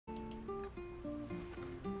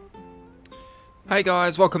Hey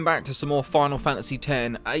guys, welcome back to some more Final Fantasy X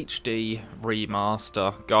HD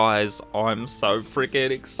Remaster. Guys, I'm so freaking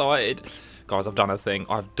excited. Guys, I've done a thing,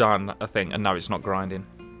 and no, it's not grinding.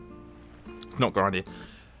 It's not grinding.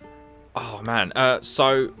 Oh man,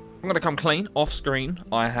 so I'm gonna come clean, off screen.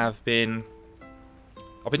 I've been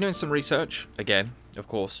doing some research, again, of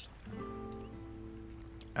course.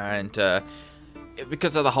 And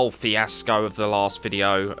because of the whole fiasco of the last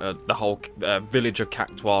video, the whole Village of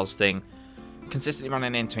Cactuars thing, consistently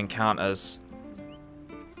running into encounters,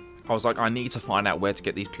 I was like, I need to find out where to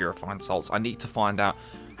get these purifying salts. I need to find out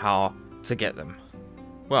how to get them.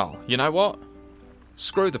 Well, you know what?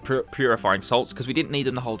 Screw the purifying salts, because we didn't need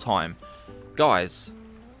them the whole time. Guys,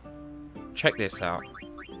 check this out.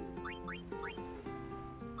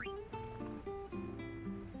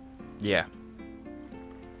 Yeah.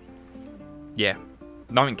 Yeah.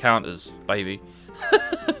 No encounters, baby.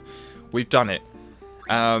 We've done it.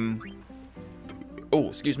 Oh,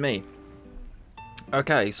 excuse me.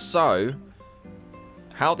 Okay, so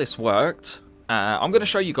how this worked. I'm going to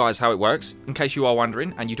show you guys how it works, in case you are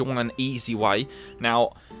wondering, and you don't want an easy way.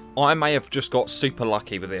 Now, I may have just got super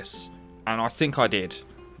lucky with this, and I think I did,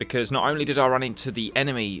 because not only did I run into the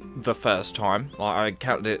enemy the first time, like I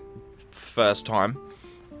encountered it first time,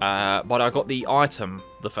 but I got the item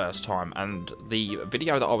the first time, and the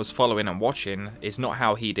video that I was following and watching is not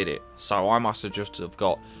how he did it, so I must have just have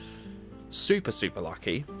got super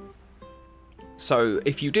lucky. So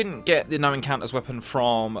if you didn't get the no encounters weapon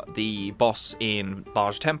from the boss in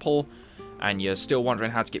Barge Temple and you're still wondering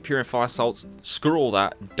how to get purifier salts, screw all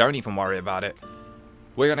that, don't even worry about it.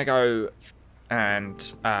 We're gonna go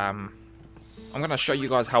and I'm gonna show you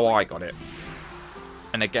guys how I got it.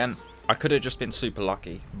 And again, I could have just been super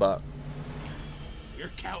lucky, but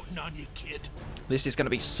you're counting on you, kid. This is gonna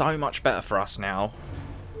be so much better for us now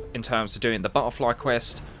in terms of doing the butterfly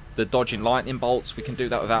quest, the dodging lightning bolts. We can do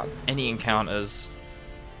that without any encounters.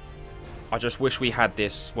 I just wish we had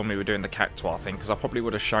this when we were doing the Cactuar thing, because I probably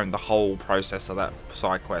would have shown the whole process of that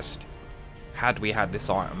side quest had we had this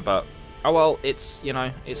item. But oh well, it's, you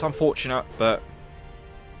know, it's unfortunate, but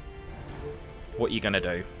what are you gonna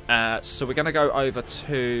do? So we're gonna go over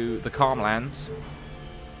to the Calmlands.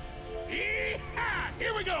 Here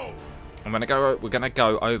we go. We're gonna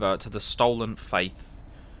go over to the Stolen Faith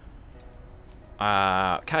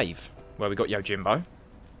cave, where we got Yojimbo.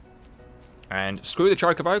 And screw the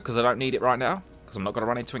Chocobo, because I don't need it right now, because I'm not going to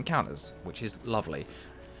run into encounters, which is lovely.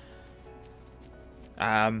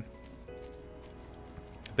 But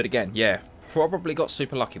again, yeah, probably got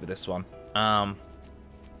super lucky with this one.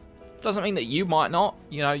 Doesn't mean that you might not,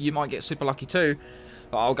 you know, you might get super lucky too,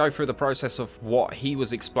 but I'll go through the process of what he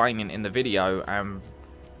was explaining in the video and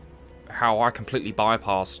how I completely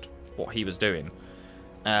bypassed what he was doing.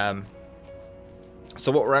 So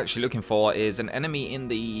what we're actually looking for is an enemy in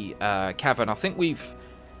the cavern. I think we've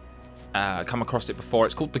come across it before.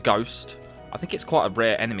 It's called the Ghost. I think it's quite a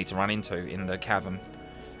rare enemy to run into in the cavern.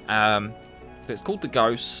 But it's called the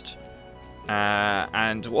Ghost.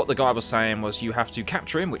 And what the guy was saying was you have to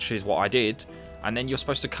capture him, which is what I did. And then you're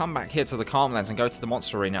supposed to come back here to the Calmlands and go to the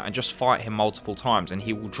monster arena and just fight him multiple times. And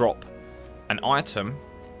he will drop an item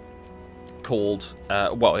called...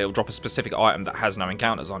 well, he'll drop a specific item that has no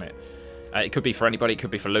encounters on it. It could be for anybody, it could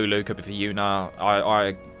be for Lulu, it could be for Yuna.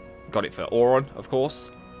 I got it for Auron, of course.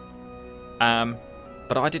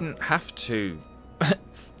 But I didn't have to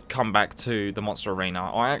come back to the monster arena.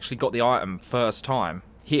 I actually got the item first time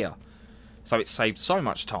here. So it saved so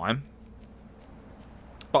much time.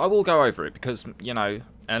 But I will go over it because, you know,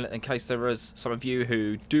 in case there is some of you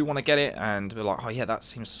who do want to get it and be like, oh yeah, that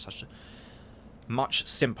seems such a much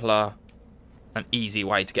simpler and easy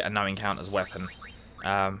way to get a no encounters weapon.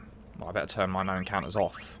 Well, I better turn my no encounters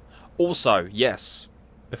off. Also, yes,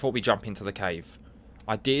 before we jump into the cave,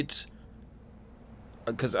 I did,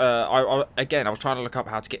 because again, I was trying to look up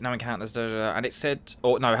how to get no encounters, and it said,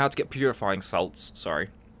 or no, how to get purifying salts, sorry.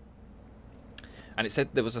 And it said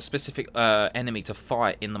there was a specific enemy to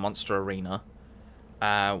fight in the monster arena,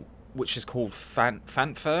 which is called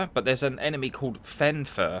Fanfur, but there's an enemy called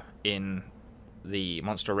Fenfur in the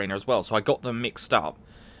monster arena as well, so I got them mixed up,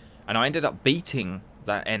 and I ended up beating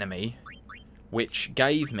that enemy, which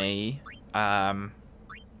gave me where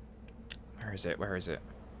is it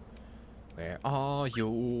where are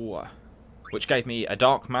you, which gave me a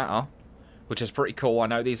dark matter, which is pretty cool. I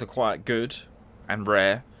know these are quite good and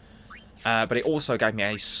rare, but it also gave me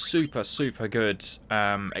a super good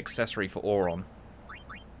accessory for Auron,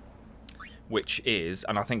 which is,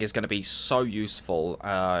 and I think is going to be so useful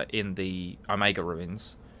in the Omega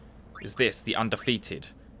Ruins, is this, the Undefeated.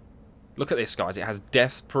 Look at this, guys. It has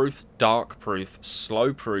death proof, dark proof,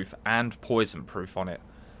 slow proof, and poison proof on it.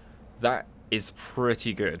 That is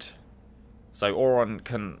pretty good. So Auron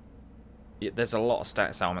can... There's a lot of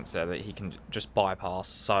status elements there that he can just bypass.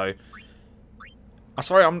 So...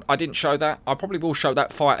 sorry, I didn't show that. I probably will show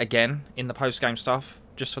that fight again in the post-game stuff,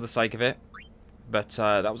 just for the sake of it. But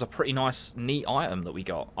that was a pretty nice, neat item that we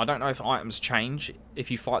got. I don't know if items change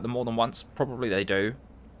if you fight them more than once. Probably they do.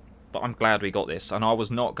 But I'm glad we got this. And I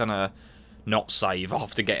was not going to not save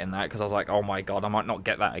after getting that, because I was like, oh my god, I might not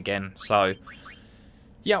get that again. So,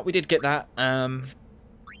 yeah, we did get that.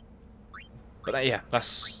 But yeah,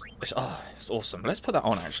 it's awesome. Let's put that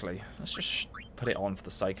on, actually. Let's just put it on for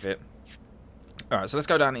the sake of it. Alright, so let's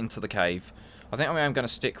go down into the cave. I think I am going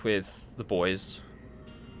to stick with the boys.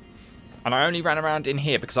 And I only ran around in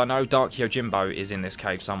here because I know Dark Yojimbo is in this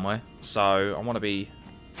cave somewhere. So I want to be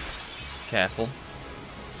careful.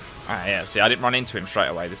 Ah, yeah, see, I didn't run into him straight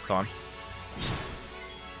away this time.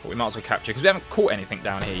 But we might as well capture, because we haven't caught anything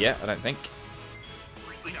down here yet, I don't think.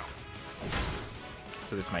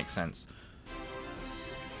 So this makes sense.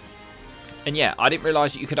 And yeah, I didn't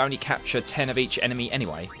realise that you could only capture 10 of each enemy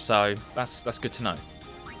anyway. So that's good to know.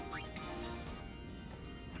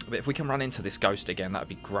 But if we can run into this ghost again, that would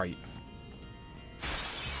be great.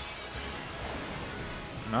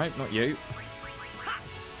 No, not you.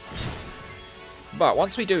 But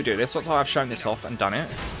once we do this, once I have shown this off and done it,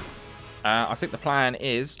 I think the plan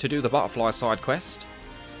is to do the butterfly side quest.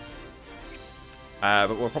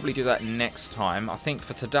 But we'll probably do that next time. I think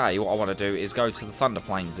for today, what I want to do is go to the Thunder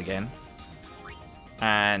Plains again.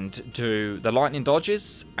 And do the lightning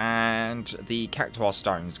dodges and the cactuar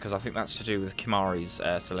stones, because I think that's to do with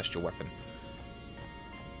Kimahris' celestial weapon.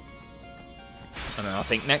 And then I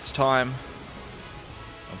think next time...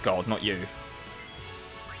 Oh god, not you.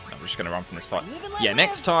 I'm just going to run from this fight. Yeah,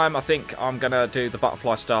 next time I think I'm going to do the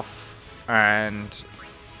butterfly stuff, and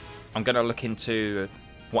I'm going to look into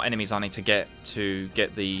what enemies I need to get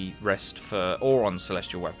the rest for Auron's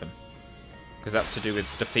celestial weapon. Because that's to do with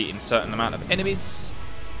defeating a certain amount of enemies.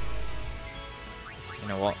 You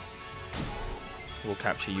know what? We'll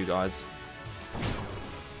capture you guys.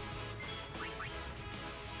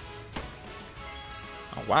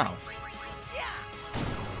 Oh, wow.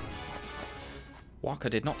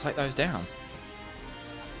 Waka did not take those down.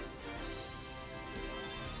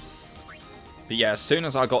 But yeah, as soon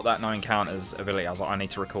as I got that no encounters ability, I was like, I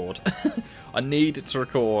need to record. I need to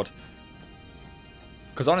record.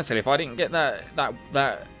 Because honestly, if I didn't get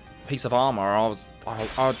that piece of armor,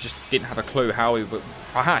 I just didn't have a clue how we were.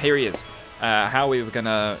 Aha, here he is. How we were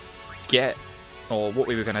gonna get, or what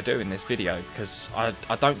we were gonna do in this video. Because I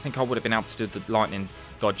don't think I would have been able to do the lightning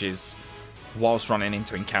dodges whilst running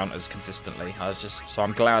into encounters consistently. So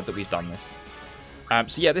I'm glad that we've done this.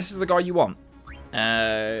 So yeah, this is the guy you want.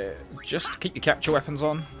 Just keep your capture weapons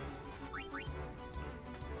on.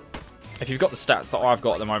 If you've got the stats that I've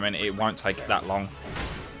got at the moment, it won't take that long.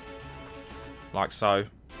 Like so.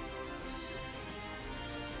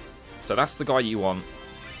 So that's the guy you want.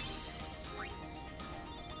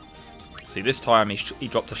 See, this time he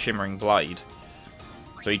dropped a shimmering blade.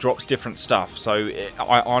 So he drops different stuff. So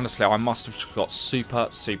honestly, I must have got super,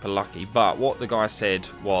 super lucky. But what the guy said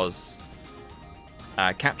was,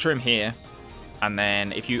 capture him here. And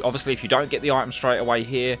then if you don't get the item straight away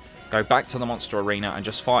here, go back to the monster arena and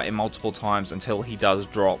just fight him multiple times until he does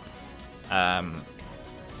drop.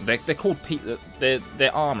 They're called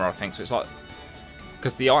they're armor, I think. So it's like,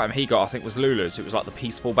 because the item he got, I think, was Lulu's. So it was like the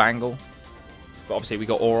peaceful bangle. But obviously we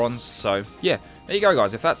got Auron's. So yeah, there you go,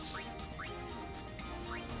 guys. If that's,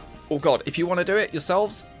 oh god, if you want to do it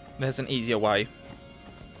yourselves, there's an easier way.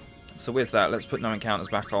 So with that, let's put no encounters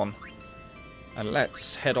back on. And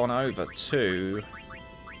let's head on over to...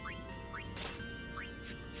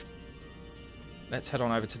 Let's head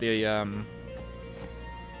on over to the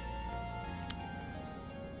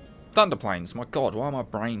Thunder Plains. My god, why am I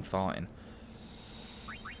brain farting?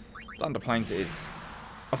 Thunder Plains it is.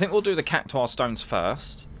 I think we'll do the cactuar stones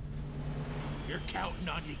first. You're counting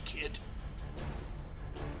on you, kid.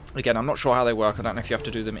 Again, I'm not sure how they work. I don't know if you have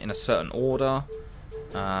to do them in a certain order.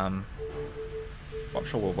 I'm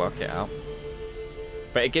sure we'll work it out.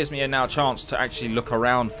 But it gives me now a chance to actually look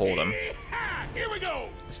around for them. Here we go.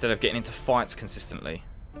 Instead of getting into fights consistently.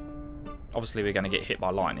 Obviously, we're going to get hit by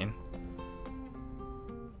lightning.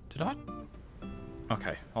 Did I?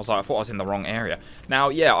 Okay. I thought I was in the wrong area. Now,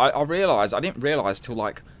 yeah, I realised, I didn't realise till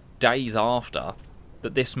like days after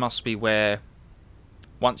that this must be where,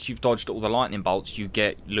 once you've dodged all the lightning bolts, you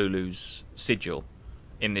get Lulu's sigil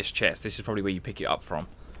in this chest. This is probably where you pick it up from.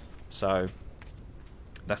 So,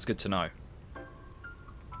 that's good to know.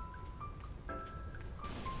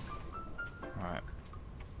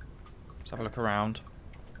 Let's have a look around.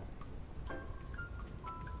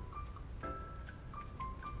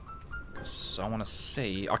 So I want to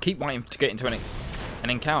see. I keep wanting to get into an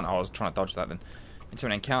encounter. I was trying to dodge that then. Into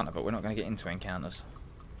an encounter, but we're not going to get into encounters.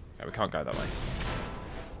 Okay, we can't go that way.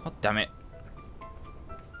 God damn it.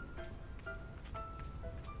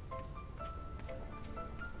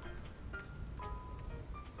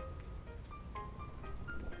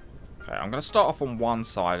 Okay, I'm going to start off on one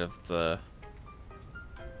side of the...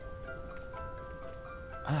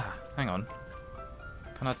 Ah, hang on.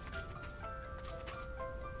 Can I...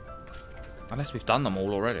 Unless we've done them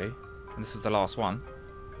all already. And this is the last one.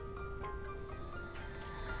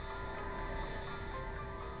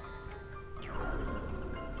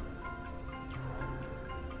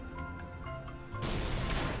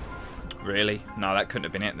 Really? No, that couldn't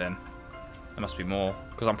have been it then. There must be more.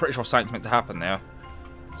 Because I'm pretty sure something's meant to happen there.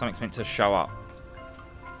 Something's meant to show up.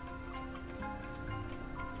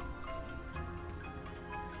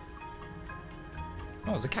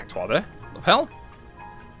 Oh, there's a cactuar there. What the hell?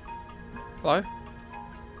 Hello?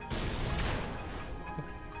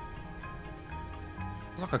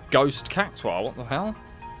 It's like a ghost cactuar. What the hell?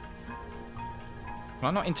 Can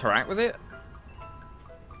I not interact with it?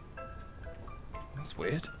 That's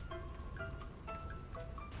weird.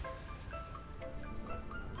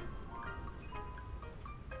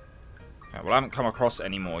 Okay, well, I haven't come across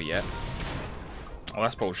any more yet. Oh,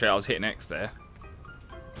 that's bullshit. I was hitting X there.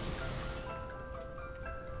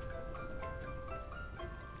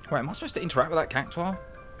 Wait, am I supposed to interact with that cactuar?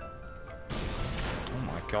 Oh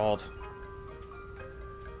my god.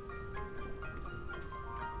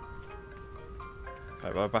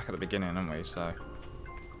 Okay, well, we're back at the beginning, aren't we? So.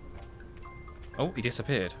 Oh, he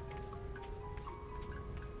disappeared.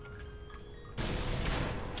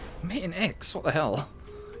 I'm hitting X. What the hell?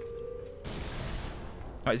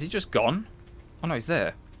 Oh, is he just gone? Oh no, he's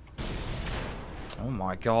there. Oh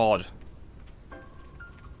my god.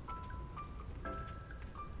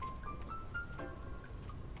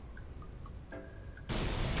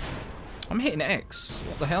 I'm hitting X.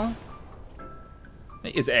 What the hell?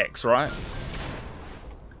 It is X, right?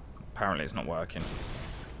 Apparently it's not working.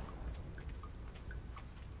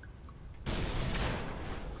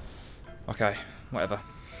 Okay, whatever.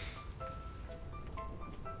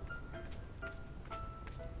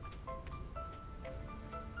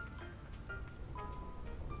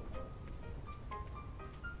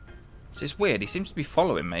 So it's weird, he seems to be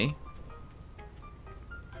following me.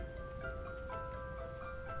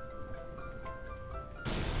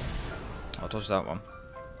 I'll dodge that one.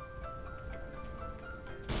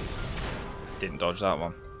 Didn't dodge that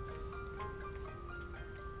one.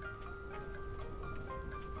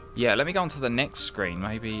 Yeah, let me go on to the next screen.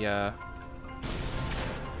 Maybe, oh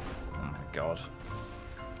my god.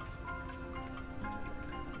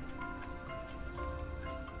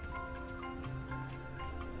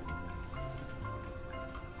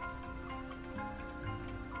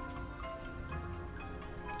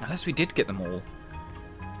 Unless we did get them all.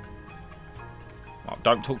 Well,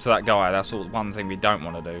 don't talk to that guy. That's all one thing we don't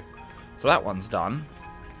want to do. So that one's done.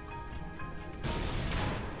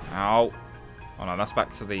 Ow. Oh no, that's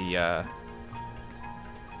back to the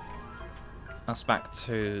that's back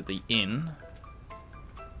to the inn.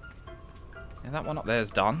 Yeah, that one up there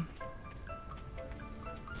is done.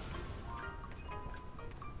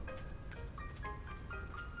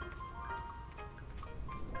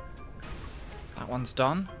 That one's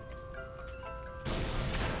done.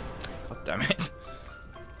 God damn it.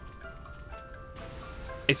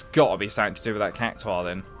 It's got to be something to do with that cactuar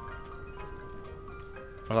then.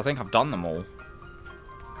 Well, I think I've done them all.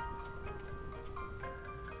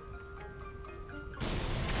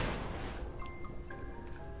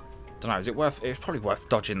 Don't know, is it worth... It's probably worth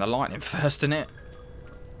dodging the lightning first, isn't it?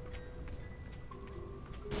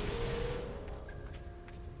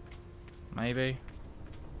 Maybe.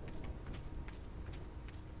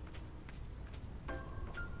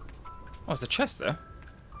 Oh, there's a chest there.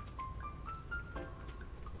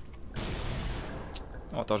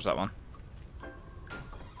 Oh, I'll dodge that one.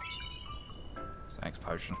 It's an X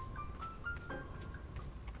potion.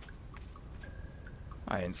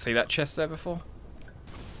 I didn't see that chest there before.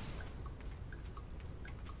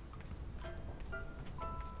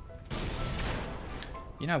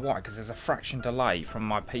 You know why? Because there's a fraction delay from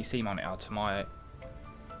my PC monitor to my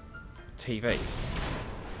TV.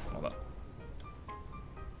 Hold on.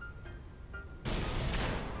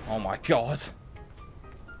 Oh my god.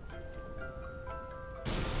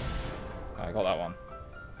 I got that one.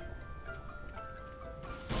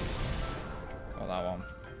 Got that one.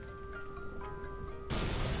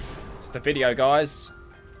 It's the video, guys.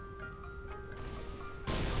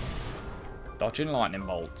 Dodging lightning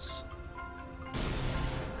bolts.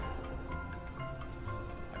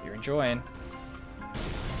 Hope you're enjoying.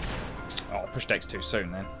 Oh, I pushed X too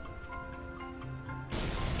soon then.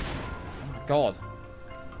 Oh my god.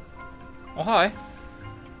 Oh, hi.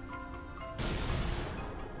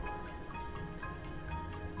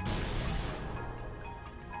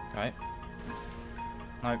 Okay.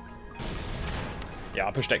 No. Yeah,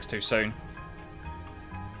 I pushed X too soon.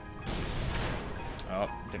 Oh,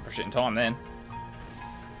 didn't push it in time then.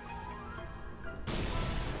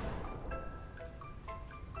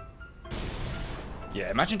 Yeah,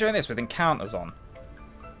 imagine doing this with encounters on.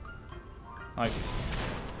 No.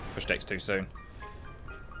 Pushed X too soon.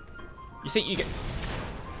 You think you get...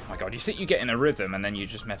 Oh my god, you think you get in a rhythm and then you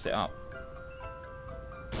just mess it up.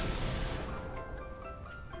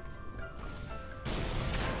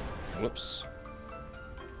 Whoops.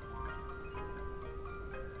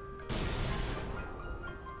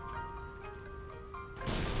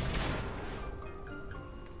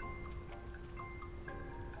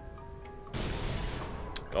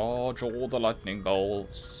 Dodge all the lightning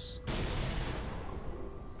bolts.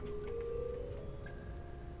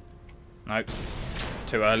 Nope.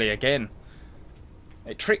 Too early again.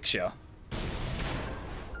 It tricks you.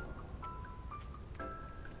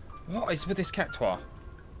 What is with this cactuar?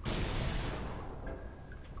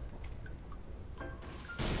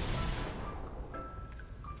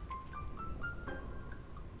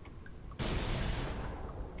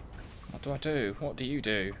 What do I do? What do you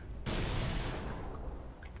do?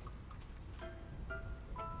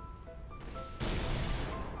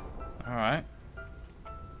 Alright.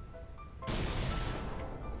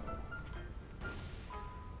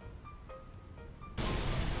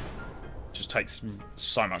 Just takes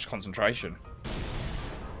so much concentration.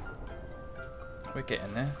 We're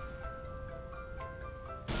getting there.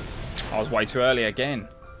 I was way too early again.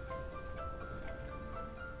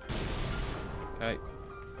 Okay.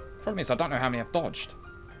 Problem is, I don't know how many I've dodged.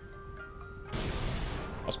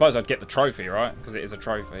 I suppose I'd get the trophy, right? Because it is a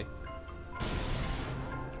trophy.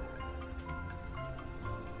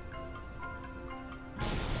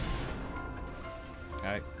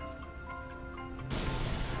 Okay.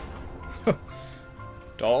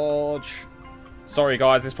 Dodge. Sorry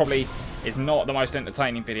guys, this probably is not the most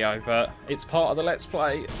entertaining video, but it's part of the Let's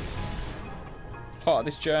Play. Part of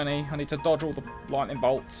this journey. I need to dodge all the lightning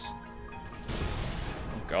bolts.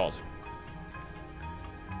 Oh god.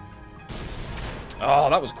 Oh,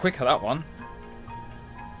 that was quicker, that one.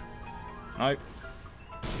 Nope.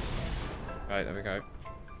 Okay, there we go.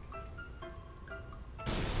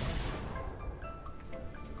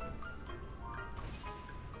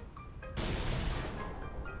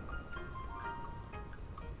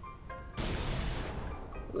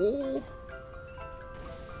 Ooh.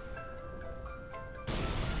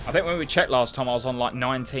 I think when we checked last time I was on like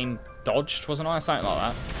 19 dodged, wasn't I? Something like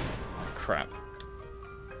that. Oh, crap.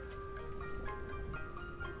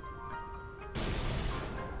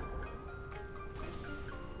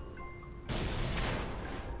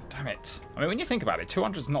 Damn it. I mean, when you think about it,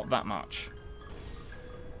 200's not that much.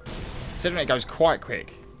 Considering it goes quite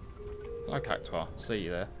quick. Hello, Cactuar. See you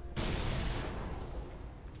there.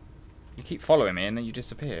 You keep following me and then you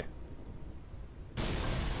disappear.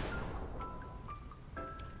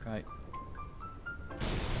 Okay.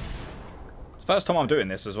 First time I'm doing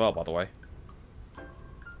this as well, by the way.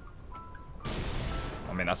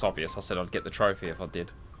 I mean, that's obvious. I said I'd get the trophy if I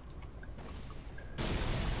did.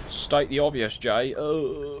 State the obvious, Jay. I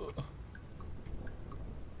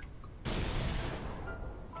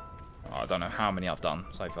don't know how many I've done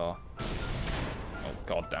so far. Oh,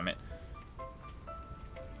 god damn it.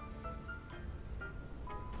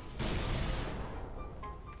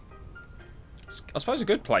 I suppose a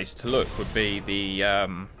good place to look would be the,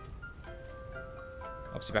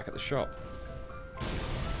 obviously back at the shop.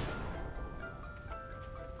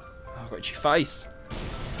 Oh, I've got itchy face.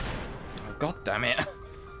 Oh, god damn it.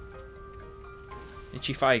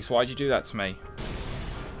 Itchy face, why'd you do that to me?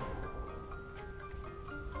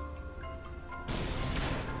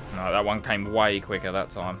 No, that one came way quicker that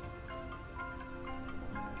time.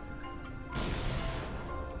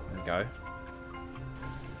 There we go.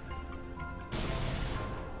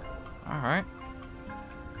 Alright.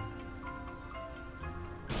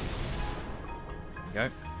 There we go.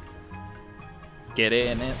 Get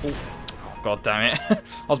in it. Oh, god damn it. I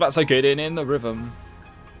was about to say get in the rhythm.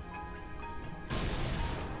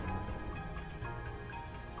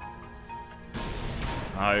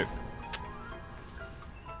 No.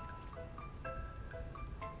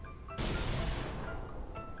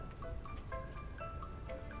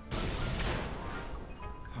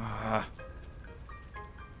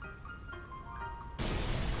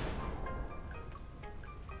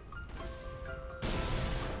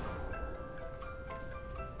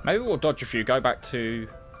 Maybe we'll dodge a few, go back to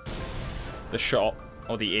the shop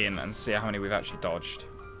or the inn and see how many we've actually dodged.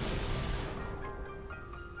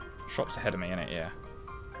 Shop's ahead of me, innit? Yeah.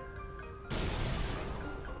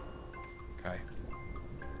 Okay.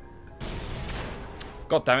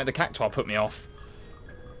 God damn it, the cacti put me off.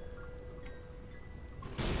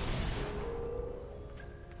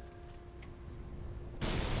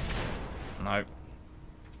 No.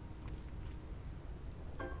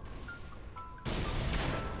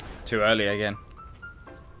 Too early again.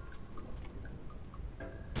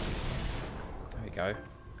 There we go.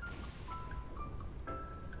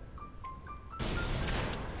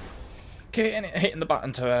 Hitting the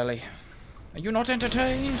button too early. Are you not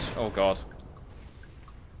entertained? Oh god.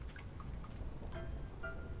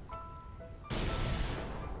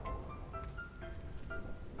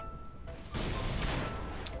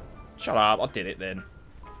 Shut up, I did it then.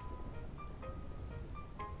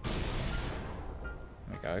 There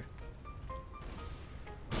we go.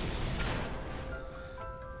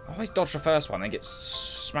 I always dodge the first one, then get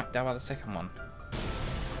smacked down by the second one.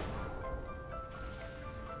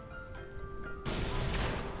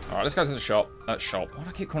 Alright, let's go to the shop. Shop. Why do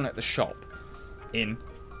I keep calling it the shop? Inn.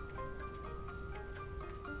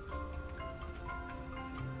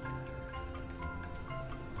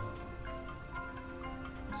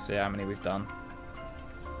 See how many we've done.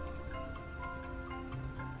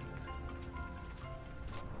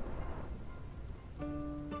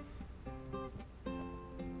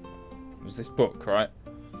 It was this book, right?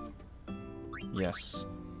 Yes.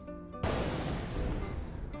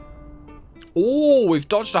 Oh, we've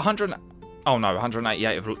dodged 100. Oh no,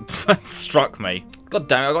 188 have struck me. God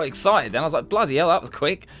damn it, I got excited then. I was like, bloody hell, that was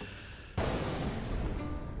quick.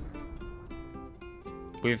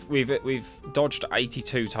 We've dodged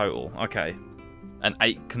 82 total. Okay. And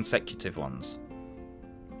 8 consecutive ones.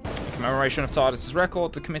 In commemoration of Tidus's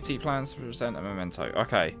record, the committee plans to present a memento.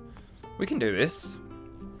 Okay. We can do this.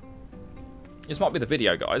 This might be the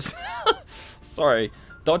video, guys. Sorry.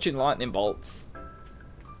 Dodging lightning bolts.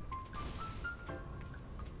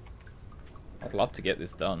 I'd love to get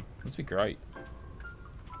this done. This would be great.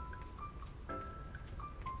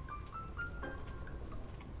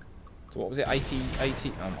 So what was it?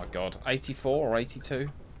 80, oh my god. 84 or 82?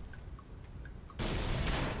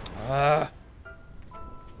 Ah.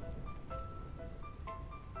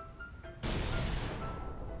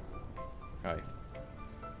 Okay.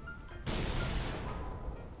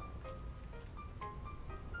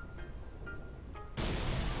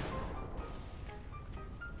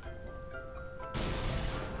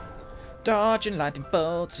 Dodging lightning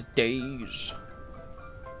bolts for days.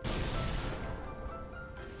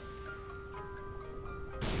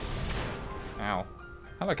 Ow.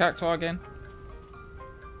 Hello, cacti again.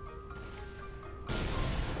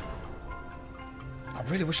 I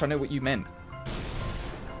really wish I knew what you meant.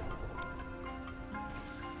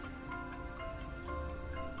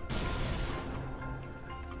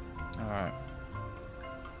 Alright.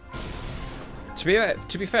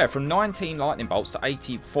 To be fair, from 19 lightning bolts to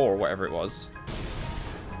 84 or whatever it was,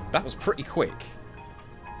 that was pretty quick.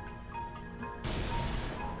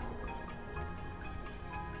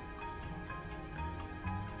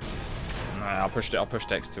 Nah, I pushed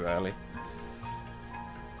X too early.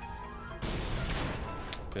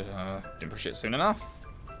 But, didn't push it soon enough.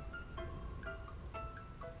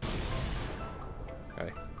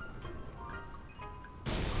 Okay.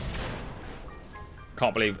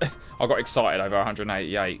 Can't believe I got excited over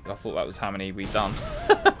 188. I thought that was how many we'd done.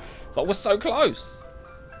 So I was so close.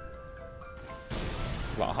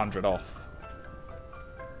 Like 100 off.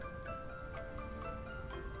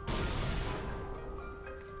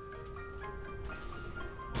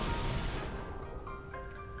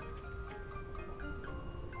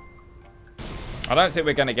 I don't think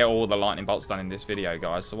we're going to get all the lightning bolts done in this video,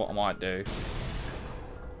 guys. So what I might do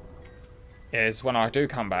is when I do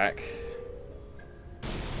come back,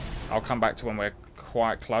 I'll come back to when we're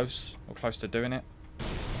quite close, or close to doing it.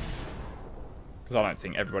 Because I don't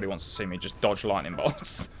think everybody wants to see me just dodge lightning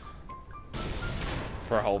bolts.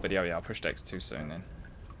 For a whole video, yeah, I pushed X too soon then.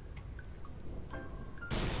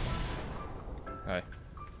 Okay.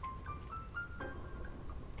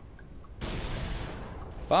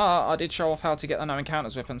 But I did show off how to get the no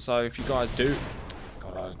encounters weapon, so if you guys do...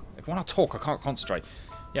 God, when I talk, I can't concentrate.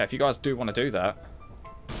 Yeah, if you guys do want to do that,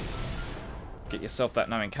 get yourself that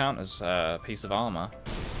no encounters piece of armor,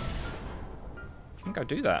 you can go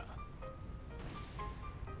do that.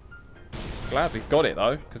 Glad we've got it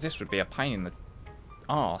though, because this would be a pain in the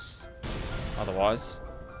arse otherwise.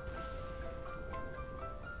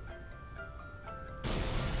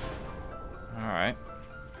 Alright.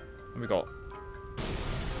 We got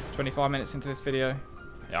 25 minutes into this video.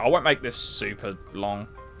 Yeah, I won't make this super long.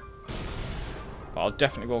 But I'll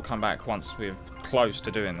definitely will come back once we're close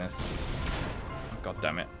to doing this. God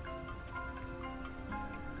damn it.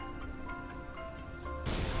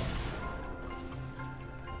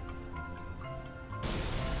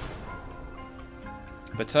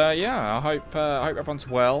 But yeah, I hope everyone's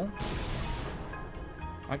well.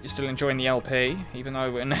 I hope you're still enjoying the LP, even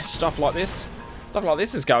though when there's stuff like this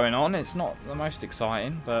is going on. It's not the most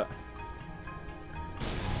exciting, but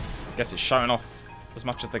I guess it's showing off as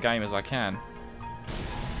much of the game as I can.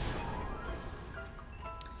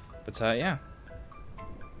 But yeah,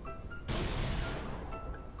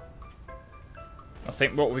 I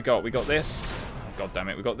think what we got this. Oh, God damn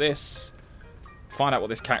it, we got this. Find out what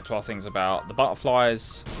this cactuar thing's about. The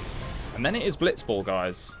butterflies, and then it is Blitzball,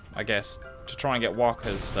 guys. I guess to try and get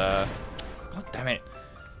Walker's. God damn it,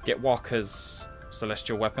 get Walker's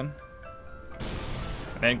celestial weapon.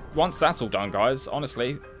 And then once that's all done, guys,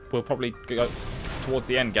 honestly, we'll probably go towards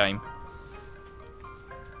the end game.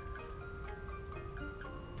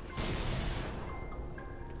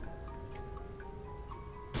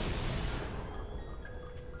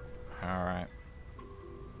 Alright.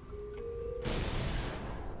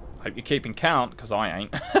 Hope you're keeping count, because I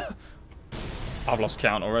ain't. I've lost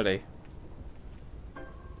count already.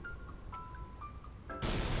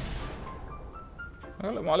 Oh,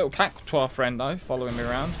 look, my little cactuar friend, though, following me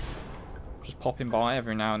around. Just popping by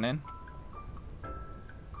every now and then.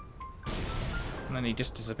 And then he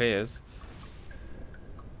just disappears.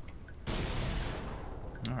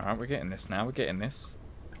 Alright, we're getting this now. We're getting this.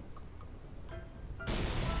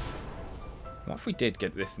 What if we did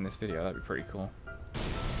get this in this video? That'd be pretty cool.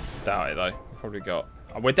 Doubt it, though. We've probably got...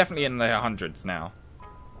 Oh, we're definitely in the hundreds now.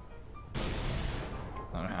 I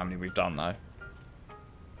don't know how many we've done, though.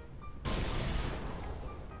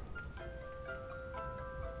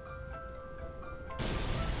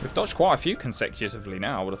 We've dodged quite a few consecutively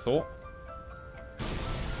now, I would have thought.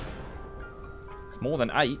 It's more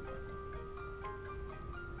than 8.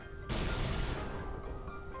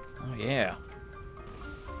 Oh, yeah.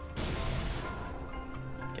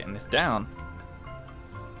 Getting this down.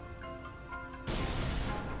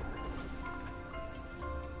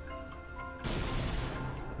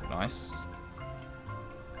 Nice.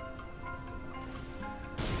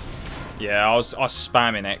 Yeah, I was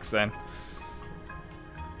spamming X then.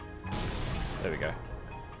 There we go.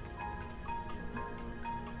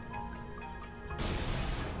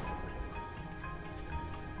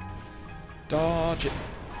 Dodge it.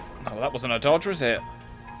 No, that wasn't a dodge, was it?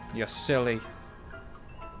 You're silly.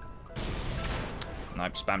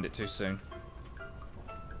 Nope, spammed it too soon.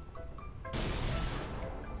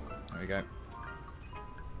 There we go.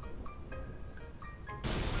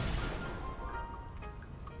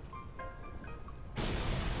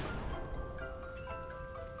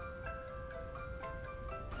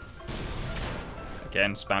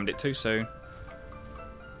 Again, spammed it too soon.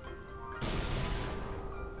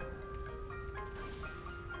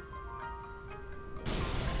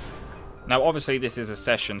 Now, obviously, this is a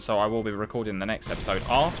session, so I will be recording the next episode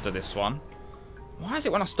after this one. Why is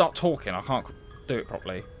it when I start talking, I can't do it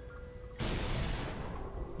properly?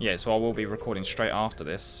 Yeah, so I will be recording straight after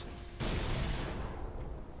this.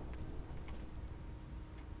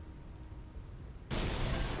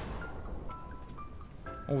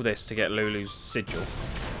 All this to get Lulu's sigil.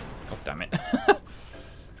 God damn it.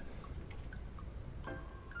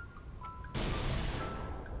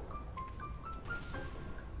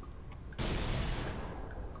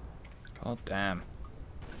 God damn.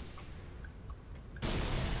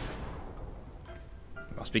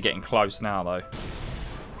 Must be getting close now, though.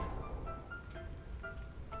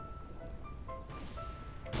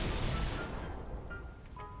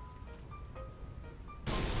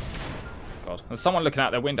 God. There's someone looking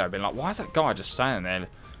out their window being like, why is that guy just standing there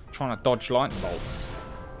trying to dodge lightning bolts?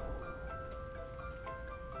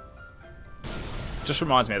 Just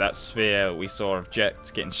reminds me of that sphere we saw of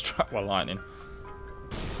Jet getting struck by lightning.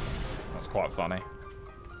 That's quite funny.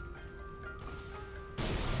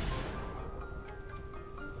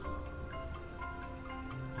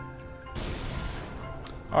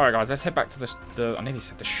 Alright guys, let's head back to the I nearly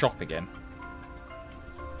said the shop again.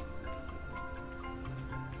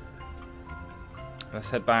 Let's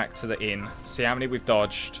head back to the inn, see how many we've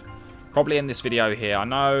dodged. Probably end this video here. I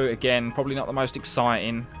know, again, probably not the most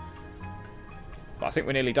exciting, but I think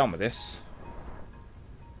we're nearly done with this.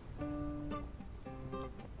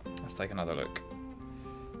 Let's take another look.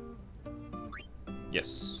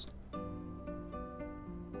 Yes. Oh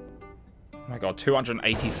my god,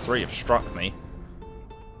 283 have struck me.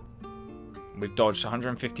 We've dodged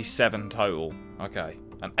 157 total. Okay,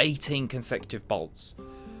 And 18 consecutive bolts.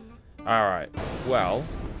 Alright, well...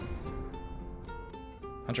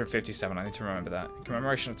 157, I need to remember that.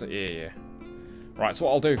 Commemoration of... Yeah. Right, so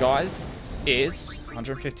what I'll do, guys, is...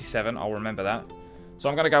 157, I'll remember that. So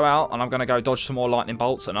I'm going to go out, and I'm going to go dodge some more lightning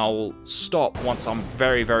bolts, and I'll stop once I'm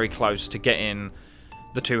very, very close to getting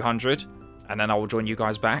the 200. And then I will join you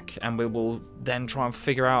guys back, and we will then try and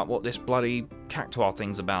figure out what this bloody cactuar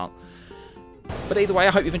thing's about. But either way,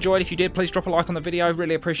 I hope you've enjoyed. If you did, please drop a like on the video.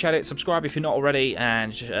 Really appreciate it. Subscribe if you're not already,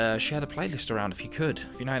 and share the playlist around if you could.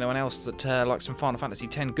 If you know anyone else that likes some Final Fantasy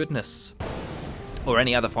X goodness, or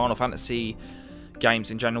any other Final Fantasy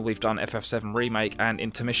games in general. We've done FF7 Remake and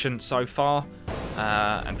Intermission so far,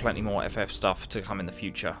 and plenty more FF stuff to come in the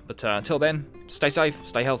future. But until then, stay safe,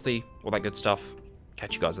 stay healthy, all that good stuff.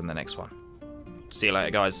 Catch you guys in the next one. See you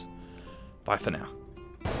later, guys. Bye for now.